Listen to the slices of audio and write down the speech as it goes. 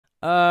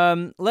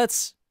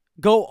Let's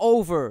go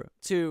over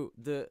to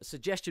the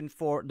suggestion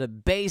for the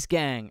bass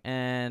gang,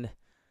 and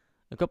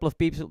a couple of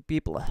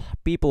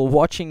people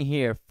watching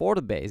here for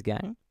the bass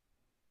gang.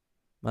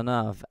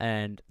 Manav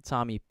and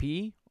Tommy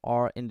P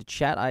are in the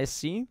chat. I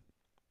see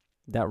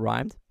that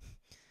rhymed.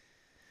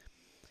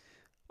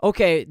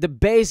 Okay, the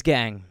bass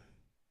gang.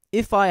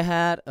 If I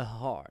had a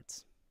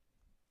heart.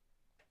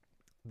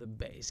 The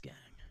bass gang.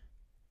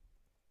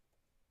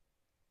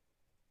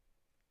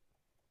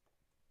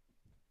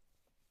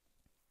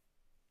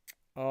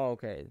 Oh,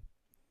 okay.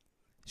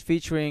 It's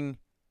featuring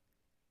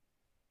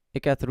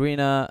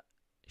Ekaterina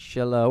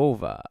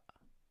Shelehova.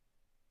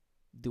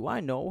 Do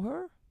I know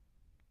her?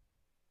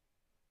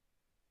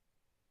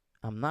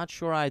 I'm not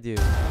sure I do.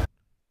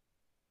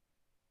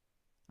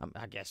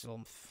 I guess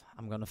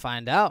I'm gonna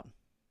find out.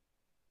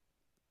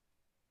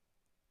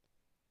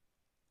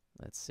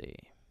 Let's see.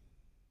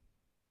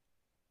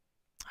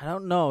 I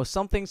don't know.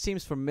 Something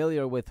seems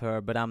familiar with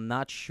her, but I'm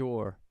not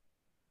sure.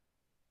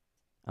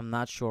 I'm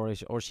not sure.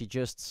 Or she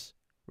just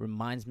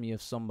reminds me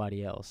of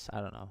somebody else.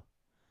 I don't know.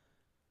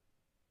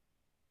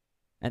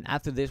 And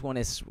after this one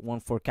is one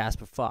for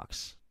Casper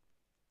Fox.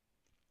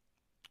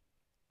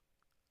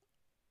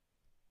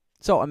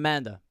 So,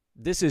 Amanda,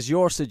 this is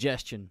your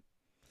suggestion.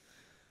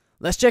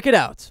 Let's check it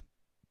out.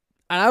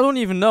 And I don't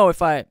even know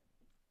if I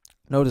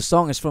know the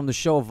song is from the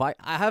show.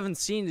 I haven't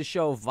seen the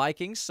show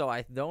Vikings, so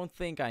I don't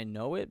think I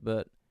know it,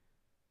 but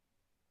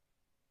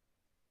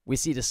we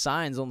see the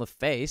signs on the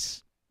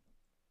face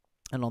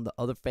and on the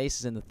other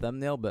faces in the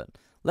thumbnail, but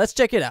let's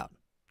check it out.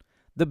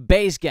 The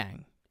Bass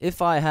Gang,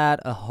 If I Had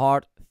a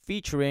Heart,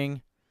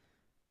 featuring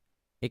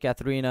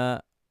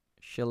Ekaterina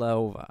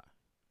Shelehova.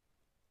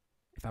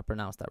 If I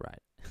pronounced that right.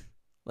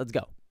 Let's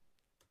go.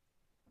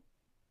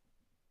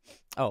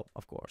 Oh,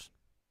 of course.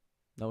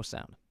 No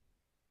sound.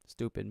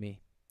 Stupid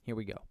me. Here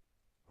we go.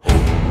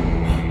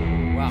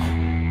 Wow.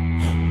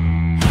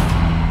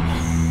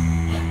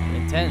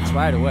 Intense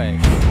right away.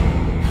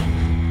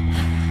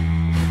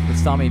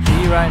 It's Tommy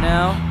P right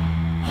now.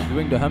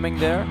 Doing the humming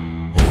there.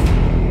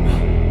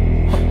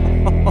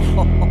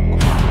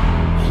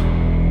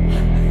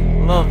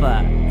 Love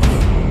that.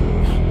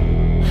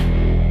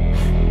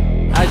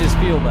 I just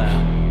feel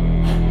that.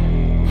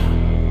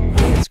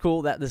 It's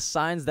cool that the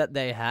signs that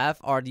they have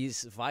are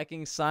these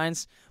Viking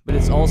signs, but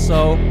it's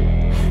also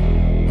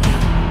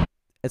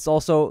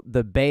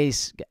the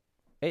bass.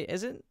 Hey,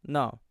 is it?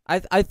 No,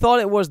 I thought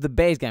it was the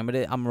bass gang, but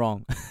I'm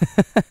wrong.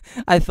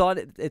 I thought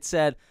it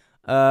said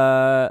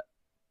the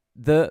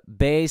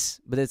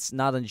bass, but it's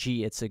not a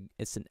G. It's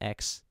an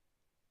X.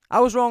 I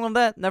was wrong on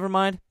that. Never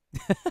mind.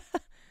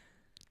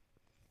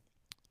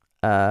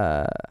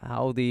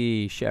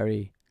 Howdy,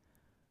 Sherry.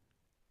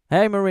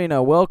 Hey,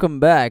 Marina, welcome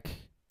back.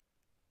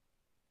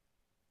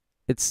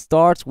 It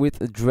starts with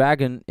a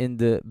dragon in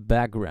the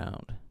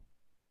background.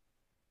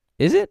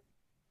 Is it?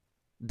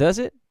 Does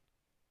it?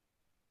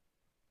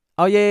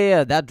 Oh,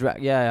 yeah, that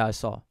yeah, I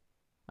saw.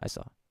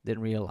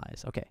 Didn't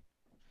realize. Okay.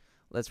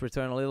 Let's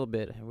return a little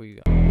bit. Here we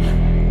go.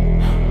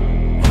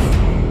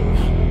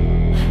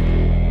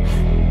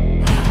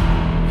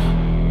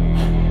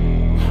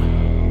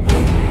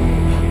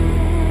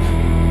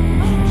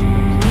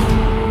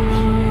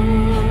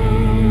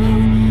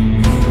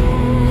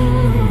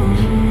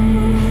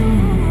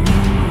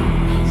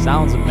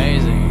 Sounds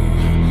amazing.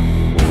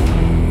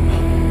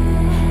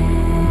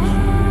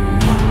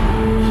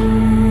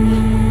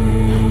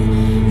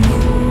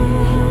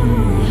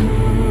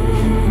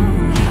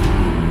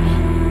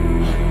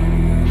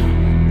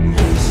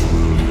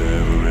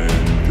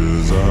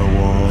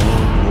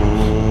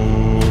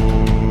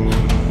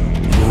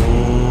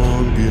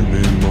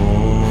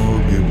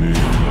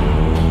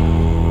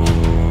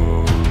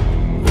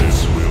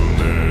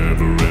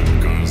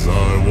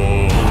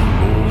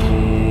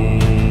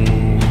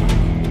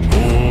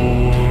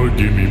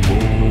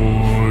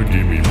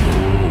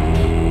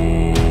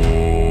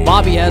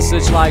 Bobby has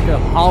such like a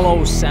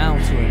hollow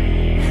sound to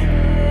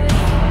him.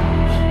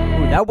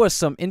 Ooh, that was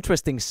some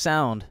interesting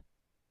sound.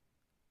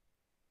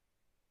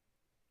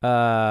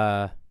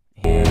 Yeah.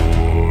 You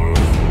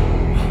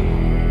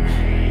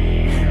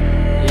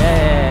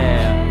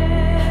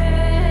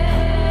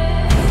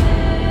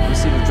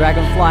see the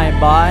dragon flying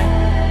by.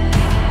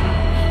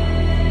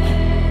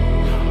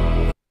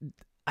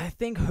 I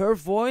think her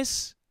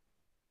voice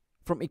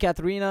from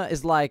Ekaterina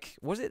is like,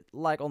 was it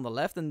like on the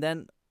left and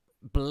then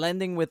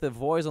blending with the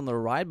voice on the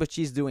right, but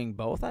she's doing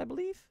both, I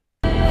believe.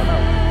 I don't know.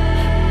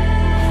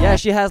 Yeah,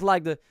 she has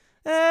like the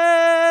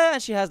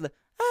and she has the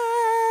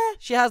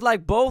she has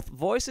like both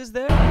voices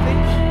there, I think.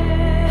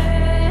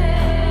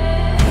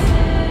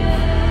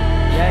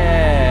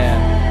 Yeah.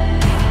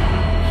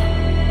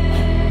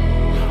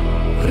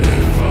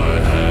 If I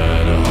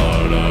had a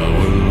heart, I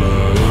would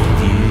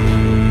love you.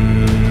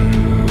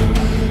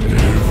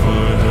 If I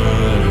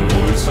had a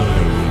voice, I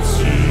would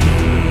sing.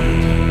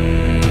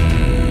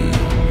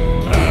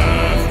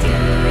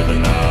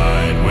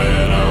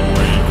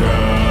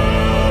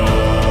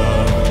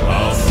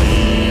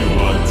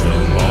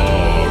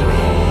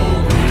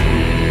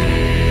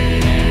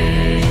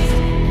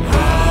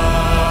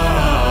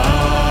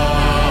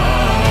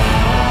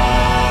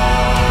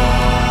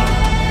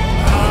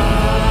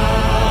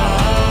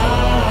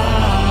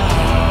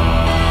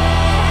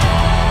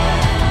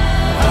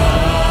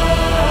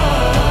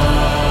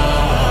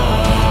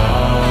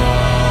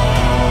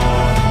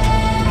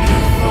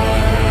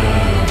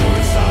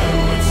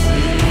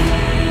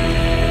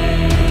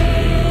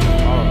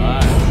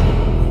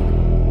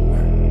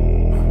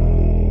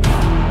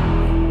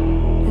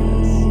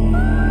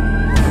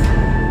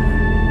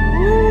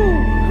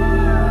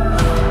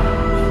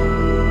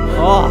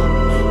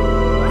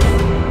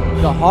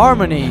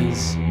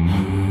 harmonies.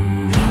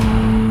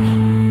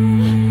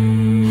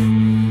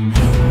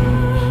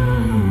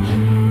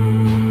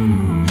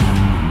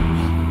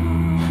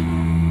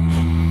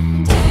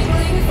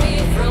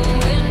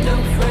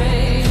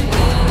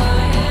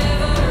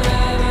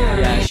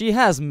 Yeah, she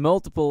has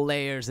multiple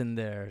layers in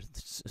there,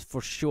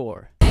 for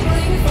sure.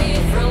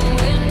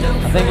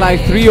 I think like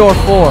 3 or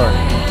 4.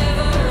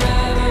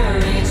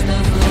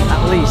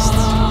 At least.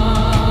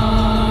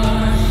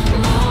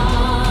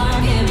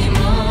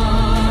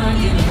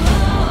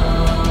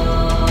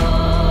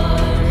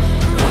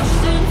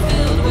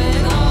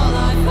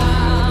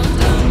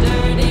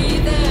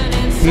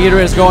 Peter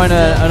is going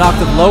an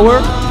octave lower.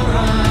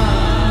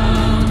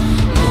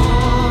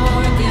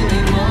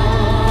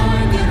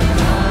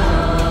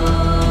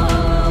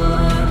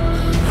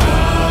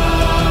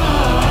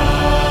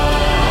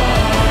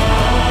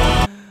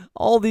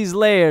 All these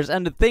layers,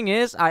 and the thing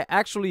is, I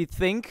actually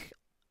think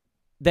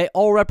they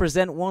all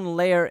represent one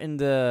layer in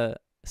the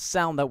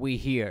sound that we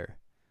hear.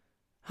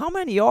 How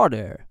many are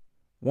there?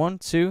 1,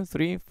 2,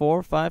 3,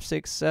 4, 5,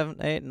 6, 7,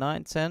 8,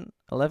 9, 10,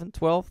 11,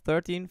 12,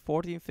 13,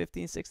 14,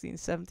 15, 16,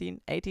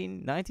 17,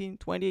 18, 19,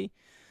 20,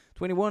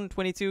 21,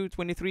 22,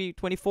 23,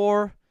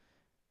 24.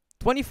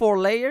 24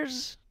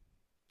 layers?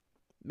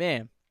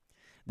 Man,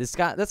 that's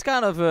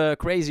kind of a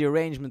crazy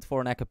arrangement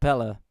for an a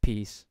cappella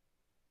piece.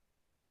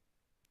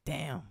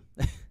 Damn.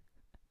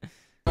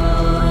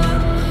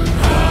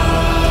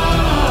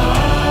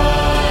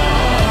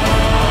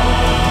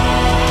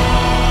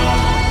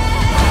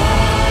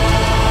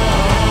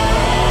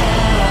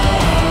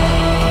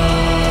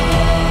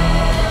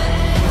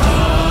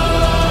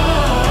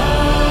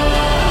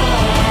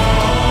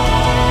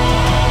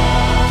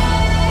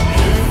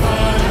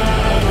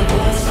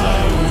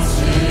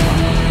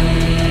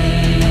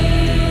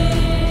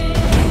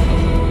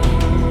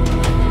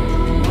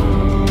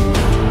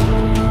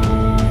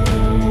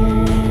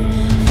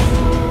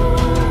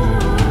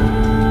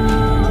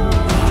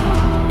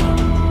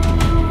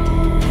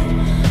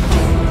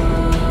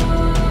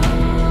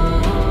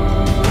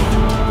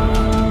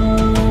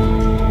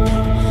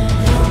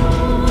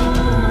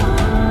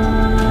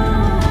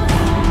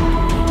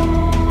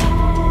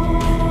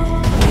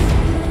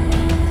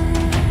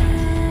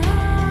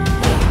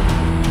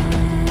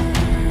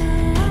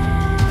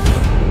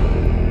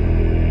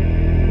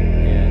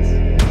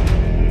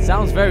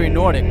 Very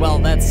Nordic. Well,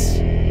 that's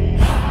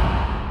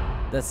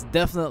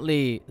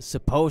definitely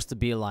supposed to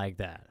be like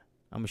that,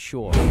 I'm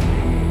sure.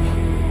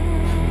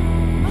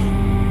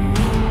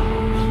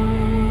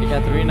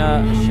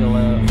 Ekaterina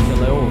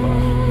Shelehova.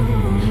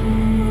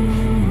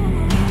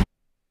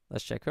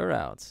 Let's check her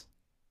out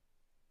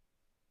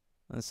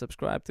and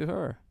subscribe to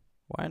her.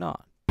 Why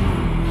not?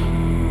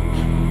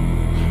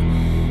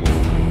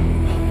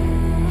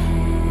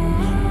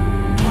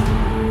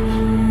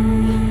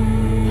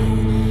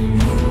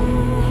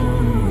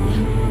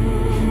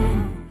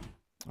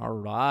 All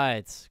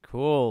right,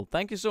 cool.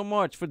 Thank you so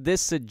much for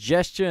this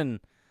suggestion,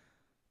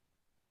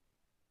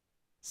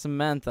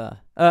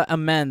 Amanda.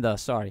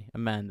 Sorry,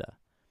 Amanda.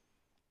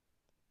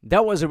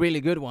 That was a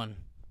really good one.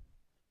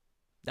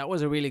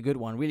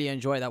 Really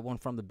enjoyed that one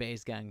from the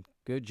bass gang.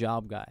 Good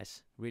job,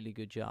 guys. Really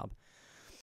good job.